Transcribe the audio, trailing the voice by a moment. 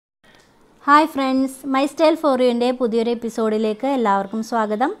Hi friends, my style four യുവിൻ്റെ പുതിയൊരു എപ്പിസോഡിലേക്ക് എല്ലാവർക്കും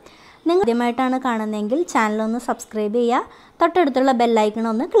സ്വാഗതം. നിങ്ങൾ ആദ്യമായിട്ടാണ് കാണുന്നതെങ്കിൽ ചാനലൊന്ന് സബ്സ്ക്രൈബ് ചെയ്യുക, തൊട്ടടുത്തുള്ള ബെല്ലൈക്കൺ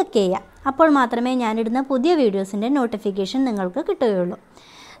ഒന്ന് ക്ലിക്ക് ചെയ്യുക. അപ്പോൾ മാത്രമേ ഞാനിടുന്ന പുതിയ വീഡിയോസിൻ്റെ നോട്ടിഫിക്കേഷൻ നിങ്ങൾക്ക് കിട്ടുകയുള്ളൂ.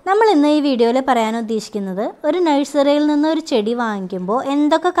 നമ്മൾ ഇന്ന് ഈ വീഡിയോയിൽ പറയാൻ ഉദ്ദേശിക്കുന്നത് ഒരു നഴ്സറിയിൽ നിന്ന് ഒരു ചെടി വാങ്ങിക്കുമ്പോൾ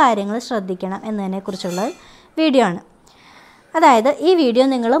എന്തൊക്കെ കാര്യങ്ങൾ ശ്രദ്ധിക്കണം എന്നതിനെക്കുറിച്ചുള്ള വീഡിയോ ആണ്. അതായത് ഈ വീഡിയോ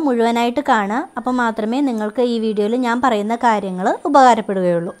നിങ്ങൾ മുഴുവനായിട്ട് കാണുക, അപ്പോൾ മാത്രമേ നിങ്ങൾക്ക് ഈ വീഡിയോയിൽ ഞാൻ പറയുന്ന കാര്യങ്ങൾ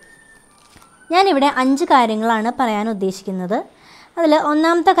ഉപകാരപ്പെടുകയുള്ളൂ. ഞാനിവിടെ 5 കാര്യങ്ങളാണ് പറയാൻ ഉദ്ദേശിക്കുന്നത്. അതിൽ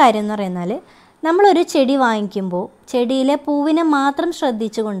ഒന്നാമത്തെ കാര്യം എന്ന് പറയുന്നത്, നമ്മളൊരു ചെടി വാങ്ങിക്കുമ്പോൾ ചെടിയിലെ പൂവിനെ മാത്രം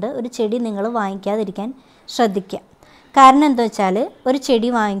ശ്രദ്ധിച്ചുകൊണ്ട് ഒരു ചെടി നിങ്ങൾ വാങ്ങിക്കാതിരിക്കാൻ ശ്രദ്ധിക്കുക. കാരണം എന്താ വെച്ചാൽ, ഒരു ചെടി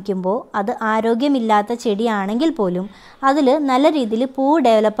വാങ്ങിക്കുമ്പോൾ അത് ആരോഗ്യമില്ലാത്ത ചെടിയാണെങ്കിൽ പോലും അതിൽ നല്ല രീതിയിൽ പൂ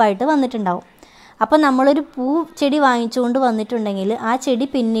ഡെവലപ്പായിട്ട് വന്നിട്ടുണ്ടാവും. അപ്പോൾ നമ്മളൊരു ചെടി വാങ്ങിച്ചുകൊണ്ട് വന്നിട്ടുണ്ടെങ്കിൽ ആ ചെടി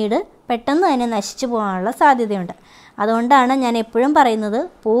പിന്നീട് പെട്ടെന്ന് തന്നെ നശിച്ചു പോകാനുള്ള സാധ്യതയുണ്ട്. അതുകൊണ്ടാണ് ഞാൻ എപ്പോഴും പറയുന്നത്,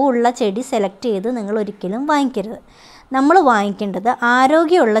 പൂവുള്ള ചെടി സെലക്ട് ചെയ്ത് നിങ്ങൾ ഒരിക്കലും വാങ്ങിക്കരുത്. നമ്മൾ വാങ്ങിക്കേണ്ടത്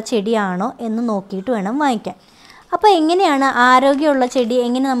ആരോഗ്യമുള്ള ചെടിയാണോ എന്ന് നോക്കിയിട്ട് വേണം വാങ്ങിക്കാൻ. അപ്പോൾ എങ്ങനെയാണ് ആരോഗ്യമുള്ള ചെടി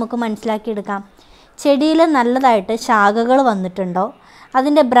എങ്ങനെ നമുക്ക് മനസ്സിലാക്കിയെടുക്കാം? ചെടിയിൽ നല്ലതായിട്ട് ശാഖകൾ വന്നിട്ടുണ്ടോ,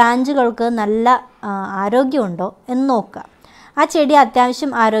 അതിൻ്റെ ബ്രാഞ്ചുകൾക്ക് നല്ല ആരോഗ്യമുണ്ടോ എന്ന് നോക്കുക. ആ ചെടി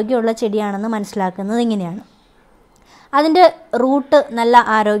അത്യാവശ്യം ആരോഗ്യമുള്ള ചെടിയാണെന്ന് മനസ്സിലാക്കുന്നത് ഇങ്ങനെയാണ്. അതിൻ്റെ റൂട്ട് നല്ല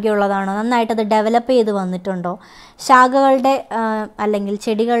ആരോഗ്യമുള്ളതാണോ, നന്നായിട്ടത് ഡെവലപ്പ് ചെയ്ത് വന്നിട്ടുണ്ടോ, ശാഖകളുടെ അല്ലെങ്കിൽ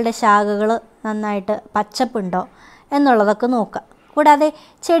ചെടികളുടെ ശാഖകൾ നന്നായിട്ട് പച്ചപ്പുണ്ടോ എന്നുള്ളതൊക്കെ നോക്കുക. കൂടാതെ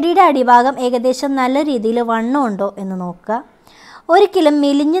ചെടിയുടെ അടിഭാഗം ഏകദേശം നല്ല രീതിയിൽ വണ്ണമുണ്ടോ എന്ന് നോക്കുക. ഒരിക്കലും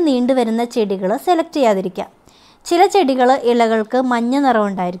മെലിഞ്ഞ് നീണ്ടു വരുന്ന ചെടികൾ സെലക്ട് ചെയ്യാതിരിക്കുക. ചില ചെടികൾ ഇലകൾക്ക് മഞ്ഞ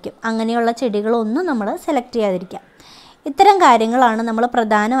നിറമുണ്ടായിരിക്കും. അങ്ങനെയുള്ള ചെടികളൊന്നും നമ്മൾ സെലക്ട് ചെയ്യാതിരിക്കുക. ഇത്തരം കാര്യങ്ങളാണ് നമ്മൾ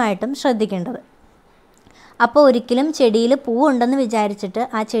പ്രധാനമായിട്ടും ശ്രദ്ധിക്കേണ്ടത്. അപ്പോൾ ഒരിക്കലും ചെടിയിൽ പൂവുണ്ടെന്ന് വിചാരിച്ചിട്ട്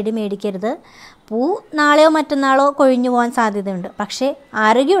ആ ചെടി മേടിക്കരുത്. പൂ നാളെയോ മറ്റന്നാളോ കൊഴിഞ്ഞു പോകാൻ സാധ്യതയുണ്ട്. പക്ഷേ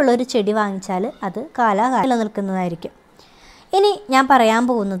ആരോഗ്യമുള്ളൊരു ചെടി വാങ്ങിച്ചാൽ അത് കാലാകാലം നിലനിൽക്കുന്നതായിരിക്കും. ഇനി ഞാൻ പറയാൻ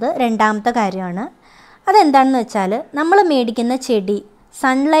പോകുന്നത് രണ്ടാമത്തെ കാര്യമാണ്. അതെന്താണെന്ന് വെച്ചാൽ, നമ്മൾ മേടിക്കുന്ന ചെടി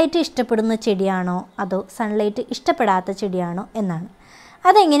സൺലൈറ്റ് ഇഷ്ടപ്പെടുന്ന ചെടിയാണോ അതോ സൺലൈറ്റ് ഇഷ്ടപ്പെടാത്ത ചെടിയാണോ എന്നാണ്.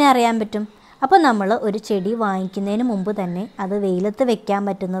 അതെങ്ങനെ അറിയാൻ പറ്റും? അപ്പോൾ നമ്മൾ ഒരു ചെടി വാങ്ങിക്കുന്നതിന് മുമ്പ് തന്നെ അത് വെയിലത്ത് വെക്കാൻ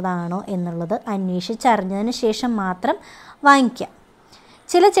പറ്റുന്നതാണോ എന്നുള്ളത് അന്വേഷിച്ചറിഞ്ഞതിന് ശേഷം മാത്രം വാങ്ങിക്കുക.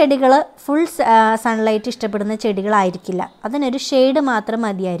 ചില ചെടികൾ ഫുൾ സൺലൈറ്റ് ഇഷ്ടപ്പെടുന്ന ചെടികളായിരിക്കില്ല, അതിനൊരു ഷെയ്ഡ് മാത്രം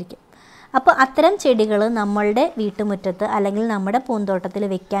മതിയായിരിക്കും. അപ്പോൾ അത്തരം ചെടികൾ നമ്മളുടെ വീട്ടുമുറ്റത്ത് അല്ലെങ്കിൽ നമ്മുടെ പൂന്തോട്ടത്തിൽ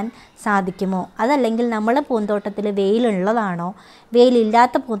വെക്കാൻ സാധിക്കുമോ, അതല്ലെങ്കിൽ നമ്മുടെ പൂന്തോട്ടത്തിൽ വെയിലുള്ളതാണോ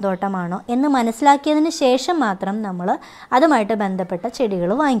വെയിലില്ലാത്ത പൂന്തോട്ടമാണോ എന്ന് മനസ്സിലാക്കിയതിന് ശേഷം മാത്രം നമ്മൾ അതുമായിട്ട് ബന്ധപ്പെട്ട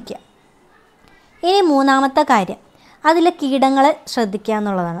ചെടികൾ വാങ്ങിക്കുക. ഇനി മൂന്നാമത്തെ കാര്യം, അതിൽ കീടങ്ങളെ ശ്രദ്ധിക്കുക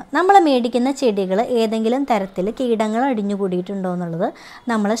എന്നുള്ളതാണ്. നമ്മൾ മേടിക്കുന്ന ചെടികൾ ഏതെങ്കിലും തരത്തിൽ കീടങ്ങൾ അടിഞ്ഞുകൂടിയിട്ടുണ്ടോ എന്നുള്ളത്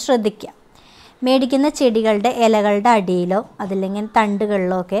നമ്മൾ ശ്രദ്ധിക്കുക. മേടിക്കുന്ന ചെടികളുടെ ഇലകളുടെ അടിയിലോ അതില്ലെങ്കിൽ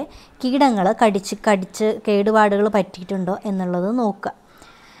തണ്ടുകളിലോ ഒക്കെ കീടങ്ങൾ കടിച്ച് കേടുപാടുകൾ പറ്റിയിട്ടുണ്ടോ എന്നുള്ളത് നോക്കുക.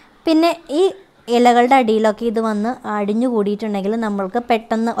 പിന്നെ ഈ ഇലകളുടെ അടിയിലൊക്കെ ഇത് വന്ന് അടിഞ്ഞു കൂടിയിട്ടുണ്ടെങ്കിൽ നമ്മൾക്ക്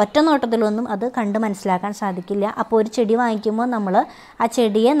പെട്ടെന്ന് ഒറ്റ നോട്ടത്തിലൊന്നും അത് കണ്ട് മനസ്സിലാക്കാൻ സാധിക്കില്ല. അപ്പോൾ ഒരു ചെടി വാങ്ങിക്കുമ്പോൾ നമ്മൾ ആ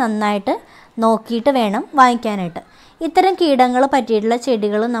ചെടിയെ നന്നായിട്ട് നോക്കിയിട്ട് വേണം വാങ്ങിക്കാനായിട്ട്. ഇത്തരം കീടങ്ങൾ പറ്റിയിട്ടുള്ള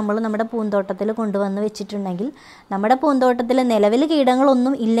ചെടികൾ നമ്മൾ നമ്മുടെ പൂന്തോട്ടത്തിൽ കൊണ്ടുവന്ന് വെച്ചിട്ടുണ്ടെങ്കിൽ, നമ്മുടെ പൂന്തോട്ടത്തിൽ നിലവിൽ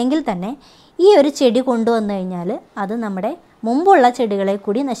കീടങ്ങളൊന്നും ഇല്ലെങ്കിൽ തന്നെ ഈ ഒരു ചെടി കൊണ്ടുവന്നു കഴിഞ്ഞാൽ അത് നമ്മുടെ മുമ്പുള്ള ചെടികളെ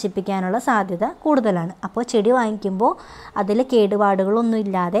കൂടി നശിപ്പിക്കാനുള്ള സാധ്യത കൂടുതലാണ്. അപ്പോൾ ചെടി വാങ്ങിക്കുമ്പോൾ അതിൽ കേടുപാടുകളൊന്നും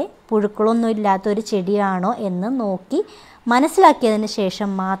ഇല്ലാതെ പുഴുക്കളൊന്നും ഇല്ലാത്ത ഒരു ചെടിയാണോ എന്ന് നോക്കി മനസ്സിലാക്കിയതിന്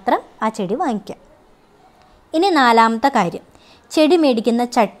ശേഷം മാത്രം ആ ചെടി വാങ്ങിക്കുക. ഇനി നാലാമത്തെ കാര്യം, ചെടി മേടിക്കുന്ന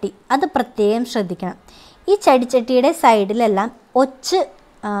ചട്ടി അത് പ്രത്യേകം ശ്രദ്ധിക്കണം. ഈ ചെടിച്ചട്ടിയുടെ സൈഡിലെല്ലാം ഒച്ച്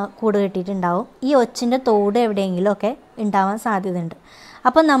കൂട് കെട്ടിയിട്ടുണ്ടാവും. ഈ ഒച്ചിൻ്റെ തോട് എവിടെയെങ്കിലുമൊക്കെ ഉണ്ടാവാൻ സാധ്യതയുണ്ട്.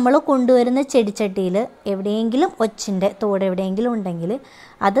 അപ്പോൾ നമ്മൾ കൊണ്ടുവരുന്ന ചെടിച്ചട്ടിയിൽ എവിടെയെങ്കിലും ഒച്ചിൻ്റെ തോട് എവിടെയെങ്കിലും ഉണ്ടെങ്കിൽ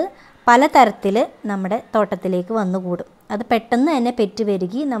അത് പലതരത്തിൽ നമ്മുടെ തോട്ടത്തിലേക്ക് വന്നുകൂടും. അത് പെട്ടെന്ന് തന്നെ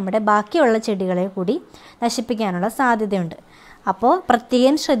പെറ്റുപെരുകി നമ്മുടെ ബാക്കിയുള്ള ചെടികളെ കൂടി നശിപ്പിക്കാനുള്ള സാധ്യതയുണ്ട്. അപ്പോൾ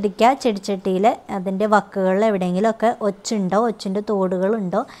പ്രത്യേകം ശ്രദ്ധിക്കുക, ചെടിച്ചട്ടിയിൽ അതിൻ്റെ വക്കുകളിൽ എവിടെയെങ്കിലുമൊക്കെ ഒച്ചുണ്ടോ ഒച്ചിൻ്റെ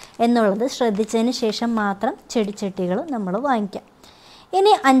തോടുകളുണ്ടോ എന്നുള്ളത് ശ്രദ്ധിച്ചതിന് ശേഷം മാത്രം ചെടിച്ചട്ടികൾ നമ്മൾ വാങ്ങിക്കാം.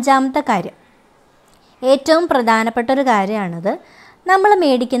 ഇനി അഞ്ചാമത്തെ കാര്യം, ഏറ്റവും പ്രധാനപ്പെട്ട ഒരു കാര്യമാണത്, നമ്മൾ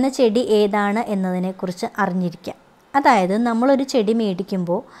മേടിക്കുന്ന ചെടി ഏതാണ് എന്നതിനെക്കുറിച്ച് അറിഞ്ഞിരിക്കുക. അതായത് നമ്മളൊരു ചെടി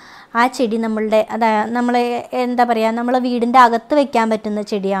മേടിക്കുമ്പോൾ ആ ചെടി നമ്മളെ നമ്മളെ വീടിൻ്റെ അകത്ത് വെക്കാൻ പറ്റുന്ന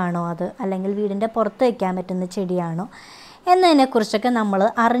ചെടിയാണോ അത്, അല്ലെങ്കിൽ വീടിൻ്റെ പുറത്ത് വെക്കാൻ പറ്റുന്ന ചെടിയാണോ എന്നതിനെക്കുറിച്ചൊക്കെ നമ്മൾ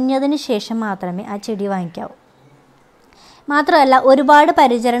അറിഞ്ഞതിന് ശേഷം മാത്രമേ ആ ചെടി വാങ്ങിക്കാവൂ. മാത്രമല്ല ഒരുപാട്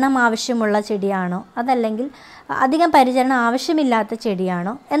പരിചരണം ആവശ്യമുള്ള ചെടിയാണോ അതല്ലെങ്കിൽ അധികം പരിചരണം ആവശ്യമില്ലാത്ത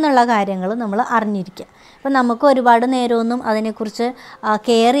ചെടിയാണോ എന്നുള്ള കാര്യങ്ങൾ നമ്മൾ അറിഞ്ഞിരിക്കുക. അപ്പോൾ നമുക്ക് ഒരുപാട് നേരമൊന്നും അതിനെക്കുറിച്ച്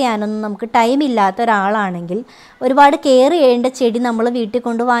കെയർ ചെയ്യാനൊന്നും നമുക്ക് ടൈം ഇല്ലാത്ത ഒരാളാണെങ്കിൽ ഒരുപാട് കെയർ ചെയ്യേണ്ട ചെടി നമ്മൾ വീട്ടിൽ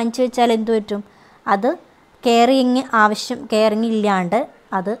കൊണ്ട് വാങ്ങിച്ചു വെച്ചാൽ എന്ത് പറ്റും? അത് കെയറിങ് ഇല്ലാണ്ട്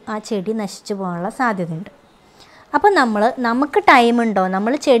അത് ആ ചെടി നശിച്ചു പോകാനുള്ള സാധ്യതയുണ്ട്. അപ്പോൾ നമുക്ക് ടൈമുണ്ടോ,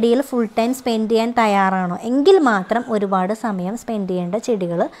 നമ്മൾ ചെടിയിൽ ഫുൾ ടൈം സ്പെൻഡ് ചെയ്യാൻ തയ്യാറാണോ എങ്കിൽ മാത്രം ഒരുപാട് സമയം സ്പെൻഡ് ചെയ്യേണ്ട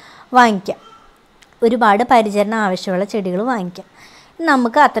ചെടികൾ വാങ്ങിക്കാം, ഒരുപാട് പരിചരണം ആവശ്യമുള്ള ചെടികൾ വാങ്ങിക്കാം.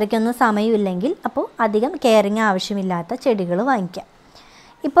 നമുക്ക് അത്രയ്ക്കൊന്നും സമയമില്ലെങ്കിൽ അപ്പോൾ അധികം കെയറിങ് ആവശ്യമില്ലാത്ത ചെടികൾ വാങ്ങിക്കാം.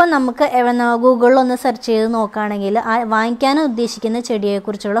 ഇപ്പോൾ നമുക്ക് ഗൂഗിളിലൊന്ന് സെർച്ച് ചെയ്ത് നോക്കുകയാണെങ്കിൽ വാങ്ങിക്കാൻ ഉദ്ദേശിക്കുന്ന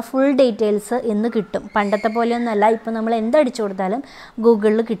ചെടിയെക്കുറിച്ചുള്ള ഫുൾ ഡീറ്റെയിൽസ് ഇന്ന് കിട്ടും. പണ്ടത്തെ പോലെയൊന്നുമല്ല, ഇപ്പോൾ നമ്മൾ എന്തടിച്ചു കൊടുത്താലും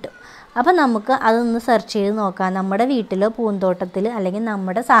ഗൂഗിളിൽ കിട്ടും. അപ്പോൾ നമുക്ക് അതൊന്ന് സെർച്ച് ചെയ്ത് നോക്കാം. നമ്മുടെ വീട്ടിൽ പൂന്തോട്ടത്തിൽ അല്ലെങ്കിൽ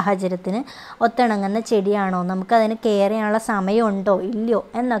നമ്മുടെ സാഹചര്യത്തിന് ഒത്തിണങ്ങുന്ന ചെടിയാണോ, നമുക്കതിന് കെയർ ചെയ്യാനുള്ള സമയമുണ്ടോ ഇല്ലയോ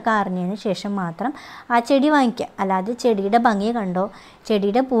എന്നൊക്കെ അറിഞ്ഞതിന് ശേഷം മാത്രം ആ ചെടി വാങ്ങിക്കുക. അല്ലാതെ ചെടിയുടെ ഭംഗി കണ്ടോ,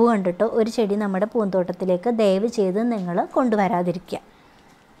 ചെടിയുടെ പൂ കണ്ടിട്ടോ ഒരു ചെടി നമ്മുടെ പൂന്തോട്ടത്തിലേക്ക് ദയവ് ചെയ്ത് നിങ്ങൾ കൊണ്ടുവരാതിരിക്കുക.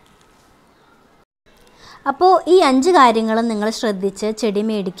 അപ്പോൾ ഈ 5 കാര്യങ്ങളും നിങ്ങൾ ശ്രദ്ധിച്ച് ചെടി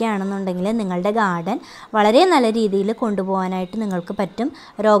മേടിക്കുകയാണെന്നുണ്ടെങ്കിൽ നിങ്ങളുടെ ഗാർഡൻ വളരെ നല്ല രീതിയിൽ കൊണ്ടുപോകാനായിട്ട് നിങ്ങൾക്ക് പറ്റും.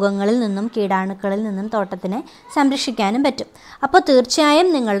 രോഗങ്ങളിൽ നിന്നും കീടാണുക്കളിൽ നിന്നും തോട്ടത്തിനെ സംരക്ഷിക്കാനും പറ്റും. അപ്പോൾ തീർച്ചയായും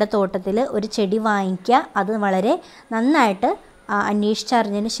നിങ്ങളുടെ തോട്ടത്തിൽ ഒരു ചെടി വാങ്ങിക്കുക. അത് വളരെ നന്നായിട്ട്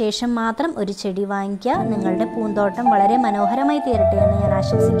അന്വേഷിച്ചറിഞ്ഞതിന് ശേഷം മാത്രം ഒരു ചെടി വാങ്ങിക്കുക. നിങ്ങളുടെ പൂന്തോട്ടം വളരെ മനോഹരമായി തീരട്ടെ എന്ന് ഞാൻ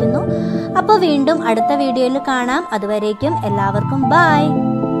ആശംസിക്കുന്നു. അപ്പോൾ വീണ്ടും അടുത്ത വീഡിയോയിൽ കാണാം. അതുവരേക്കും എല്ലാവർക്കും ബൈ.